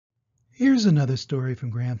Here's another story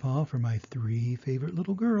from Grandpa for my three favorite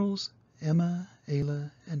little girls, Emma,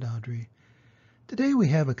 Ayla, and Audrey. Today we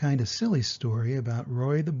have a kind of silly story about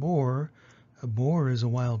Roy the boar. A boar is a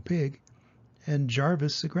wild pig, and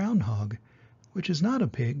Jarvis the groundhog, which is not a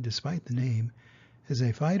pig despite the name, as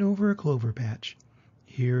they fight over a clover patch.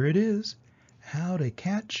 Here it is, How to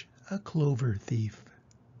Catch a Clover Thief.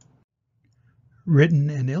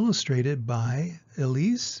 Written and illustrated by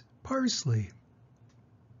Elise Parsley.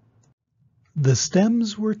 The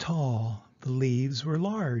stems were tall, the leaves were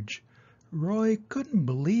large. Roy couldn't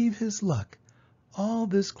believe his luck. All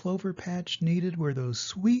this clover patch needed were those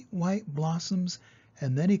sweet white blossoms,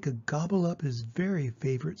 and then he could gobble up his very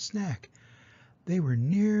favorite snack. They were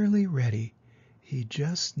nearly ready. He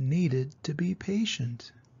just needed to be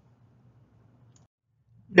patient.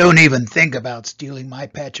 "Don't even think about stealing my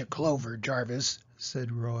patch of clover, Jarvis,"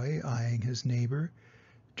 said Roy, eyeing his neighbor.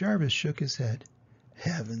 Jarvis shook his head.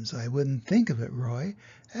 Heavens, I wouldn't think of it, Roy.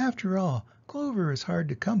 After all, clover is hard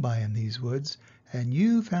to come by in these woods, and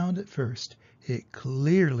you found it first. It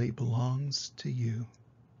clearly belongs to you.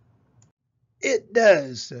 "It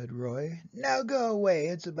does," said Roy. "Now go away.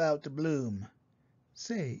 It's about to bloom."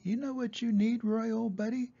 Say, you know what you need, Roy, old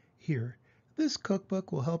buddy? Here, this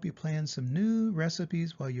cookbook will help you plan some new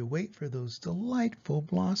recipes while you wait for those delightful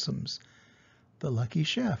blossoms. The Lucky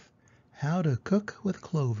Chef, How to Cook with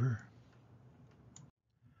Clover.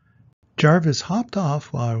 Jarvis hopped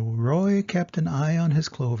off while Roy kept an eye on his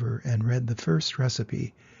clover and read the first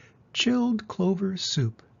recipe, chilled clover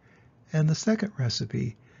soup, and the second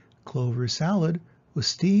recipe, clover salad with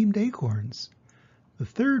steamed acorns. The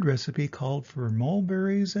third recipe called for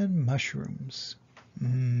mulberries and mushrooms.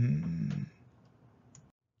 When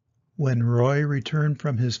Roy returned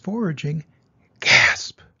from his foraging,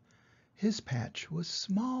 gasp! His patch was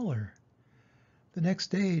smaller. The next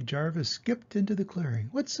day, Jarvis skipped into the clearing.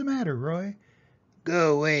 What's the matter, Roy?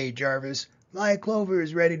 "Go away, Jarvis. My clover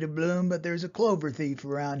is ready to bloom, but there's a clover thief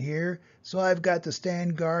around here, so I've got to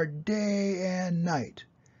stand guard day and night."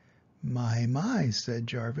 My, said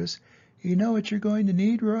Jarvis. You know what you're going to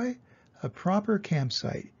need, Roy? A proper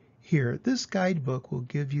campsite. Here, this guidebook will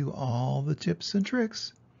give you all the tips and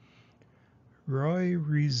tricks. Roy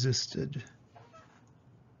resisted.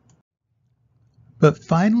 But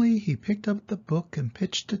finally he picked up the book and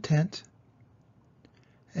pitched a tent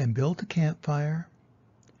and built a campfire.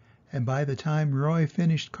 And by the time Roy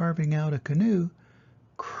finished carving out a canoe,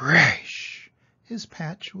 crash! His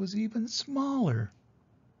patch was even smaller.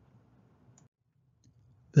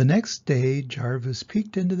 The next day Jarvis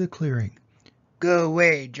peeked into the clearing. "Go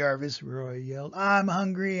away, Jarvis," Roy yelled. "I'm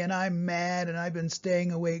hungry and I'm mad, and I've been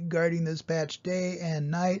staying awake guarding this patch day and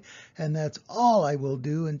night, and that's all I will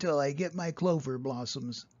do until I get my clover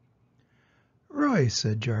blossoms." "Roy,"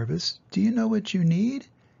 said Jarvis, "do you know what you need?"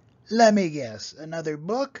 "Let me guess. Another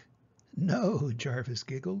book?" "No," Jarvis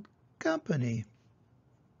giggled. "Company."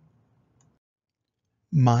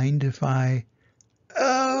 "Mind if I—"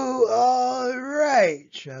 "Oh, all right,"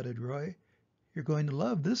 shouted Roy. "You're going to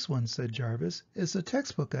love this one," said Jarvis. "It's a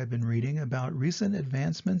textbook I've been reading about recent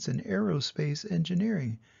advancements in aerospace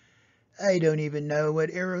engineering." "I don't even know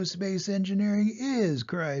what aerospace engineering is,"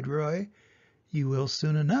 cried Roy. "You will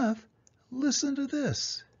soon enough. Listen to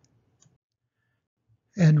this."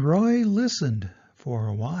 And Roy listened for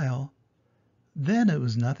a while. Then it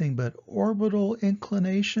was nothing but orbital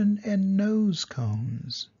inclination and nose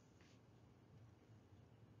cones.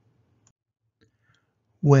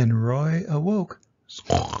 When Roy awoke,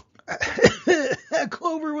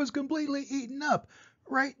 Clover was completely eaten up,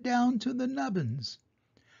 right down to the nubbins.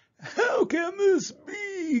 "How can this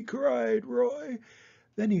be?" cried Roy.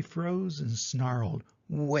 Then he froze and snarled,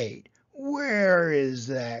 "Wait, where is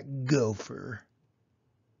that gopher?"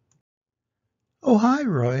 "Oh, hi,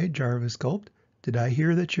 Roy," Jarvis gulped. "Did I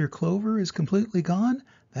hear that your clover is completely gone?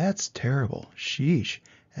 That's terrible. Sheesh.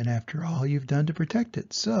 And after all you've done to protect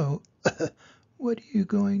it. So, what are you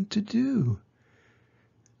going to do?"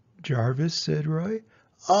 "Jarvis," said Roy,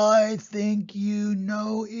 "I think you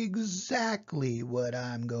know exactly what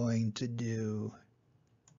I'm going to do.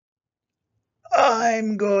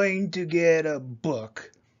 I'm going to get a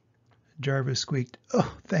book." Jarvis squeaked.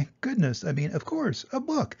 "Oh, thank goodness. Of course, a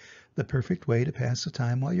book. The perfect way to pass the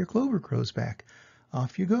time while your clover grows back.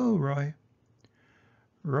 Off you go, Roy."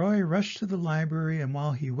 Roy rushed to the library, and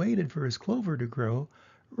while he waited for his clover to grow,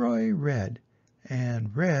 Roy read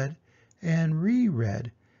and read and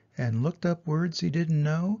reread and looked up words he didn't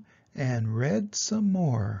know and read some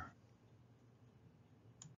more.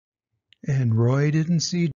 And Roy didn't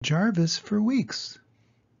see Jarvis for weeks.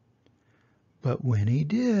 But when he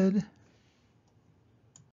did...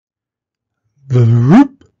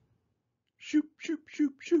 Vroom! shoop,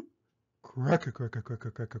 shoop, shoop. Cracker, cracker, cracker,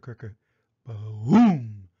 cracker, cracker.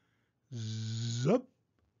 Boom. Zup.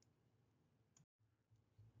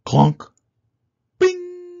 Clunk.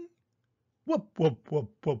 Bing. Whoop, whoop,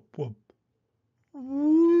 whoop, whoop, whoop.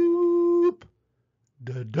 Whoop.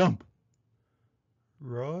 Da dump.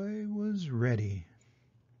 Roy was ready.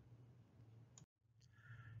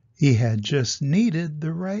 He had just needed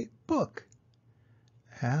the right book.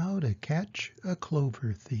 How to Catch a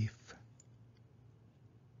Clover Thief.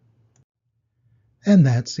 And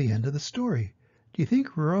that's the end of the story. Do you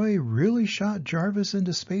think Roy really shot Jarvis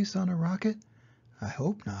into space on a rocket? I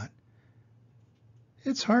hope not.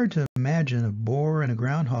 It's hard to imagine a boar and a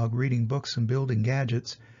groundhog reading books and building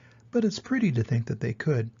gadgets, but it's pretty to think that they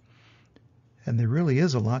could. And there really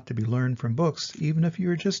is a lot to be learned from books, even if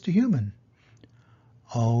you're just a human.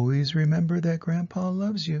 Always remember that Grandpa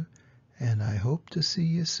loves you, and I hope to see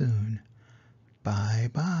you soon.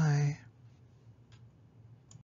 Bye-bye.